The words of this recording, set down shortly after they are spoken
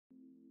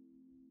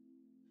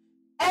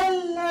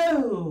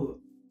Hello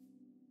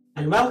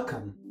and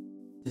welcome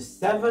to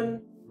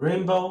 7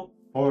 Rainbow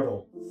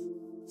Portals.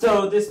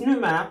 So this new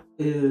map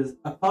is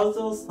a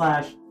puzzle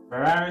slash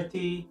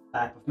variety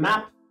type of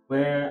map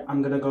where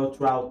I'm gonna go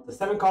throughout the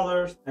 7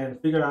 colors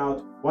and figure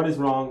out what is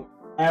wrong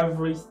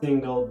every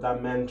single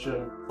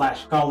dimension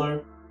slash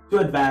color to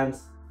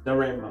advance the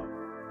rainbow.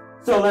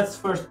 So let's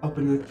first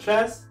open the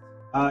chest.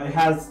 It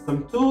has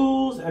some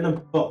tools and a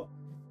book.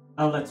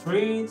 Let's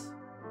read.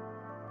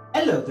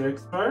 Hello dear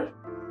expert.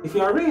 If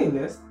you are reading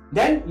this,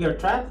 then you're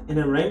trapped in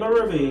a rainbow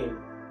ravine.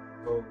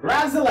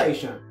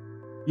 Congratulations!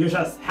 You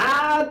just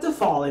had to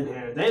fall in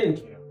here, didn't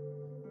you?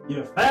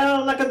 You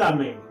fell like a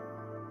dummy.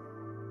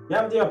 You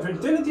have the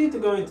opportunity to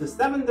go into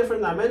 7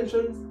 different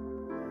dimensions.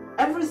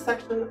 Every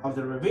section of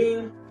the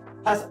ravine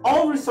has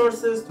all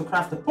resources to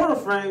craft the portal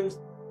frames,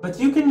 but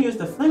you can use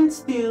the flint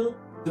steel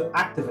to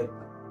activate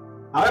them.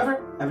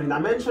 However, every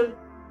dimension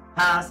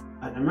has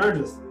an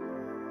emergency,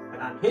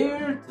 and I'm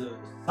here to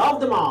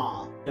solve them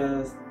all,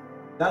 because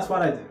that's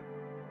what I do.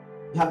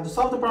 You have to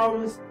solve the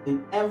problems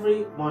in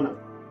every one of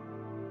them.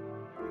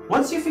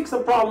 Once you fix a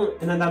problem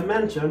in a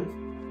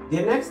dimension,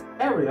 the next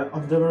area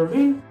of the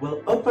ravine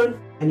will open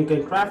and you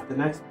can craft the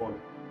next portal.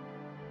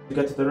 To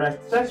get to the right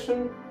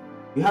section,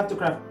 you have to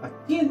craft a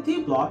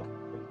TNT block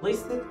and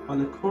place it on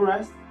the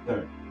correct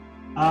dirt.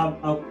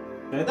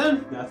 Okay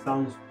then, that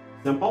sounds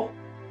simple.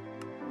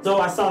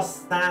 So I saw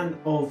sand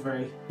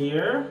over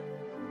here.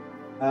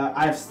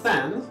 I have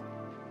sand.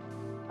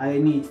 I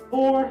need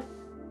 4.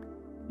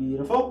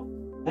 Beautiful.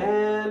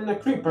 And a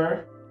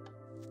creeper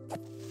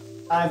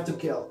I have to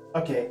kill.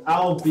 Okay,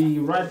 I'll be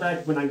right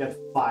back when I get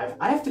 5.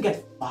 I have to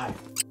get 5.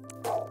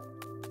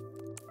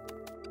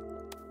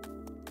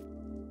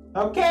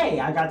 Okay,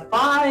 I got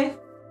 5.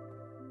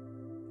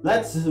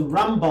 Let's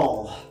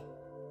rumble.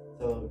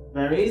 So,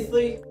 very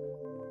easily.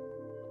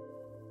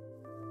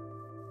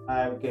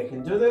 I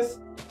can do this.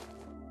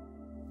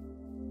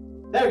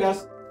 There it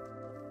goes.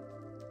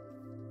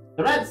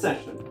 The red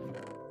section.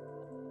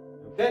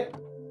 Okay.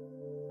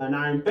 An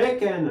iron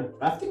pick and a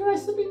crafting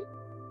recipe?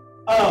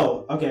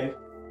 Oh, okay.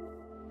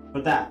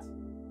 For that.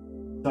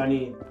 So I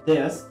need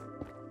this.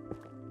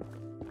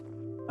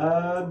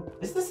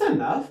 Is this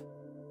enough?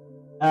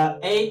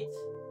 8.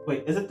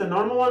 Wait, is it the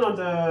normal one or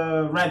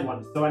the red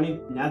one? So I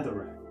need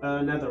nether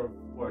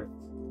wart.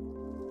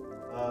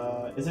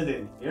 Is it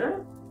in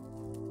here?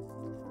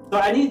 So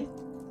I need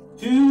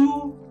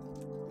 2.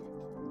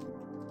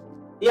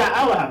 Yeah,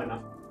 I will have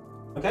enough.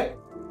 Okay.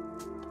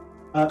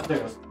 There it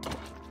goes.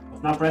 I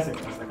was not pressing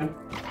for a second.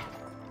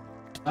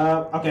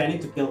 Okay, I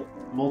need to kill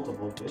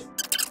multiple of these.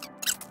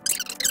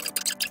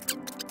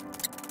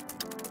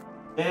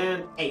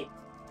 And 8.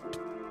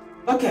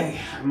 Okay,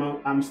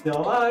 I'm still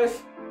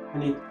alive. I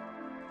need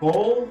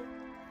coal.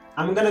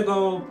 I'm gonna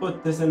go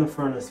put this in the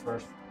furnace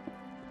first.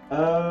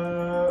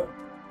 I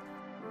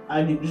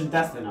need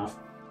that's enough.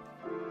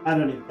 I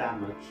don't need that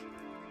much.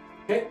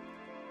 Okay.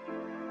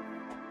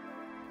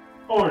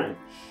 Orange.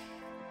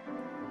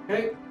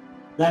 Okay.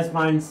 Let's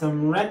find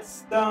some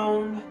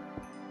redstone.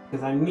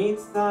 Because I need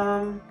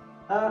some.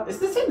 Is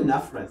this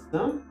enough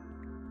redstone?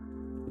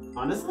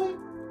 Honestly?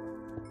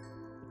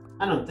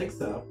 I don't think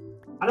so.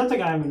 I don't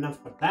think I have enough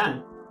for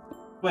 10.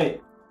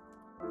 Wait.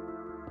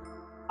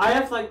 I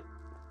have like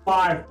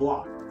 5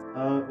 blocks.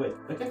 Wait,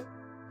 okay.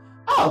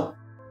 Oh!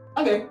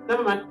 Okay,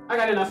 never mind. I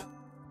got enough.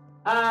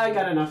 I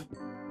got enough.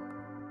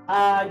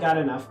 I got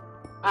enough.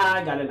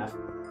 I got enough.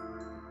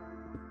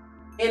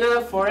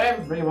 Enough for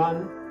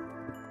everyone.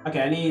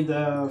 Okay, I need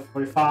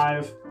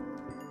 45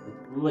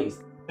 at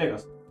least. There it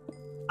goes.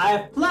 I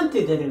have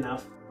planted it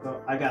enough,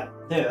 so I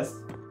got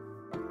this.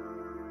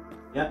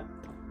 Yep.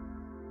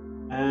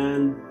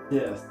 And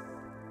this.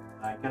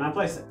 I cannot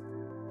place it.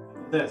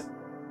 This.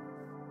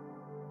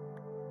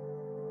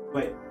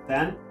 Wait,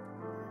 then?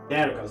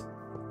 There it goes.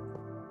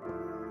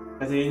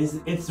 Because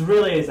it's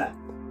really exact.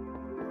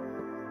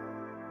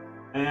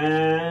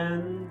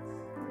 And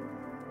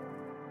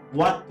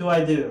what do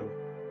I do?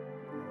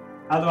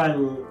 How do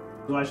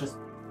I just...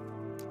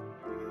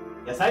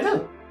 Yes, I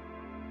do.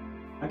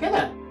 Okay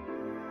then.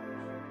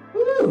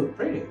 Ooh,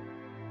 pretty.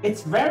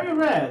 It's very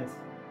red.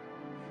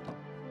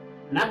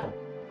 An apple.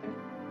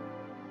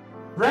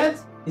 Red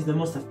is the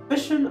most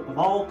efficient of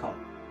all colors.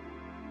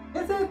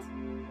 Is it?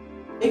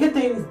 It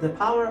contains the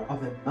power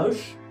of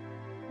emotion,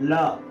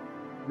 love,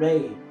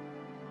 rage,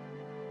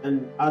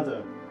 and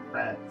other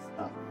red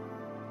stuff.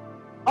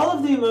 All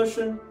of the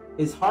emotion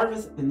is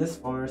harvested in this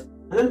forest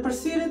and then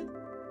proceeded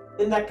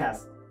in that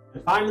castle,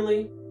 and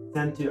finally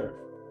sent to Earth.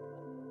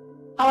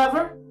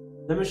 However,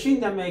 the machine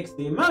that makes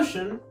the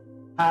emotion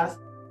has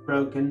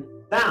broken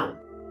down.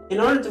 In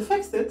order to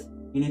fix it,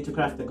 you need to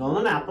craft a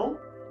golden apple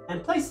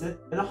and place it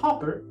in a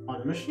hopper on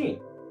the machine.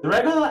 The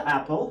regular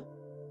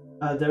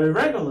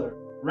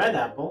red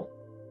apple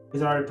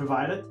is already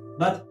provided,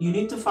 but you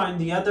need to find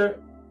the other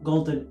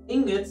golden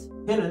ingots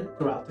hidden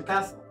throughout the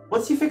castle.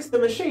 Once you fix the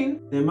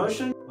machine, the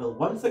emotion will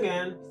once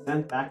again be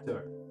sent back to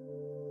Earth.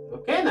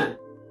 Okay then.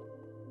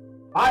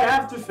 I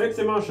have to fix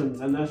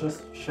emotions, and there's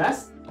just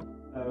chest.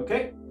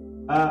 Okay.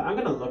 I'm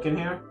gonna look in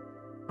here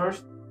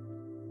first.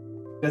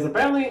 Because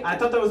apparently I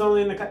thought that was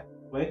only in the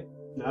wait,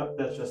 no,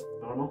 that's just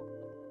normal.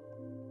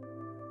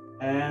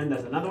 And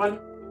there's another one.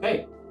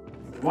 Okay,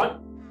 there's one.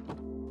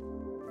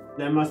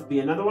 There must be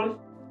another one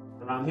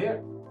around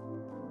here.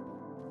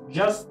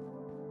 Just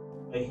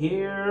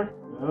here.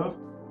 No.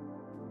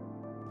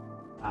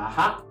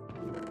 Aha.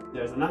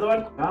 There's another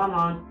one. Come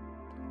on.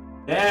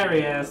 There he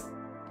is.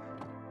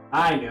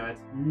 I knew it.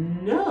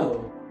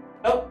 No.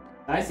 Oh,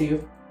 I see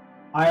you.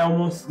 I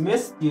almost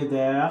missed you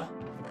there.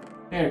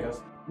 There it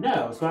goes.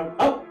 No, so I'm...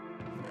 Oh!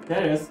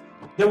 There it is.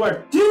 There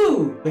were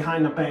two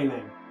behind the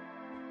painting.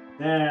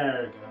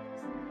 There it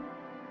goes.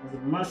 There's a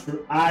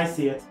mushroom. I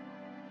see it.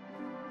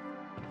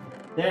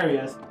 There he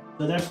is.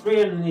 So there's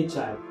three on each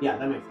side. Yeah,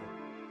 that makes sense.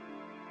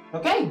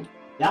 Okay,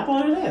 the apple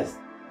it is.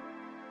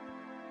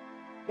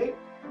 Okay.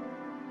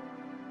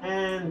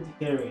 And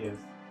here he is.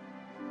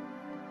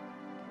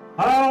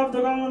 Have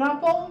the golden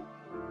apple.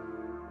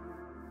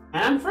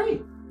 And I'm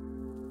free.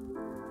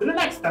 To the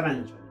next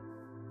dimension.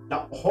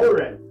 The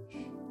orange.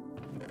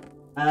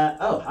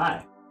 Oh,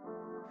 hi.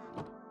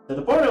 So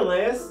the portal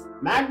is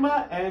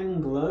magma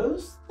and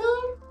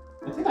glowstone?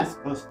 I think that's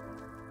glowstone.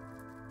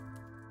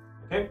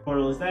 Okay,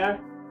 portal is there.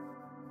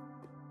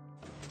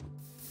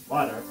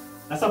 Water.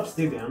 That's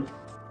obsidian.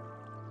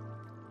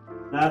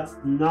 That's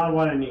not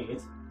what I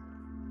need.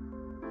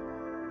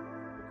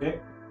 Okay.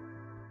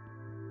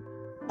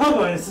 Oh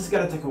boy, this is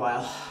gonna take a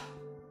while.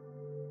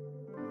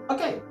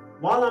 Okay,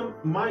 while I'm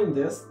mining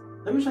this,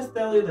 let me just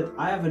tell you that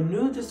I have a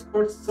new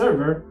Discord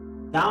server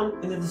down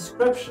in the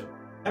description.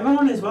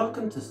 Everyone is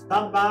welcome to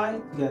stop by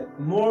to get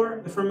more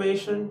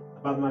information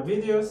about my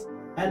videos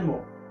and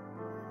more.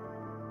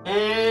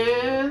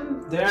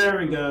 And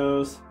there he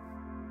goes.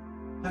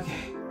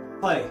 Okay,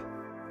 play.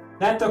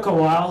 That took a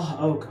while.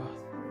 Oh god.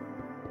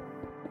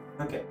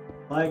 Okay,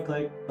 play.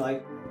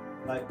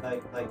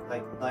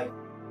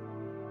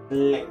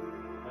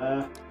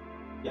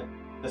 Yeah,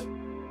 this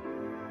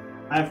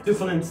one. I have two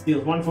flint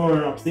steels, one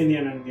for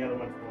obsidian and the other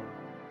one for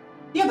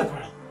the other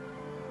pearl.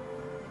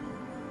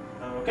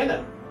 Okay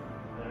then.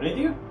 I don't need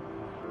you.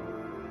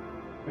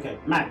 Okay,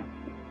 mag.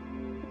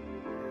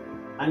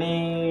 I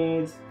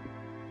need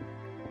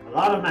a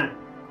lot of mag.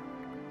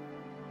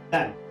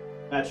 10.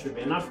 That should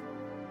be enough.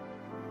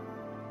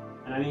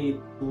 And I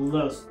need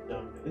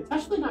glowstone. It's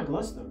actually not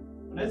glowstone.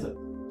 What is it?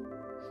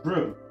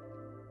 Shroom.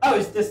 Oh,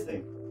 it's this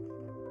thing.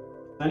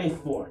 I need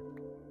 4.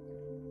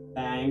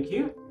 Thank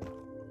you.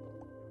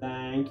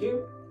 Thank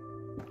you.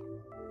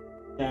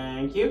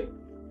 Thank you.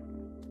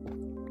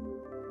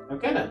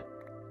 Okay then.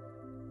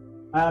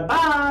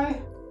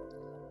 Bye.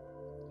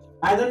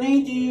 I don't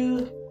need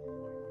you.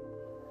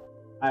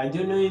 I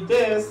do need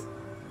this.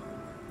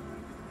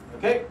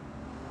 Okay.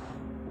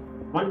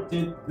 1,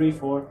 2, 3,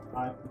 4,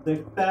 5,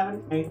 6,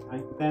 7, 8,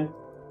 9, 10.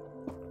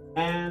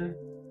 And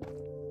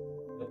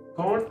the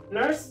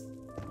corners.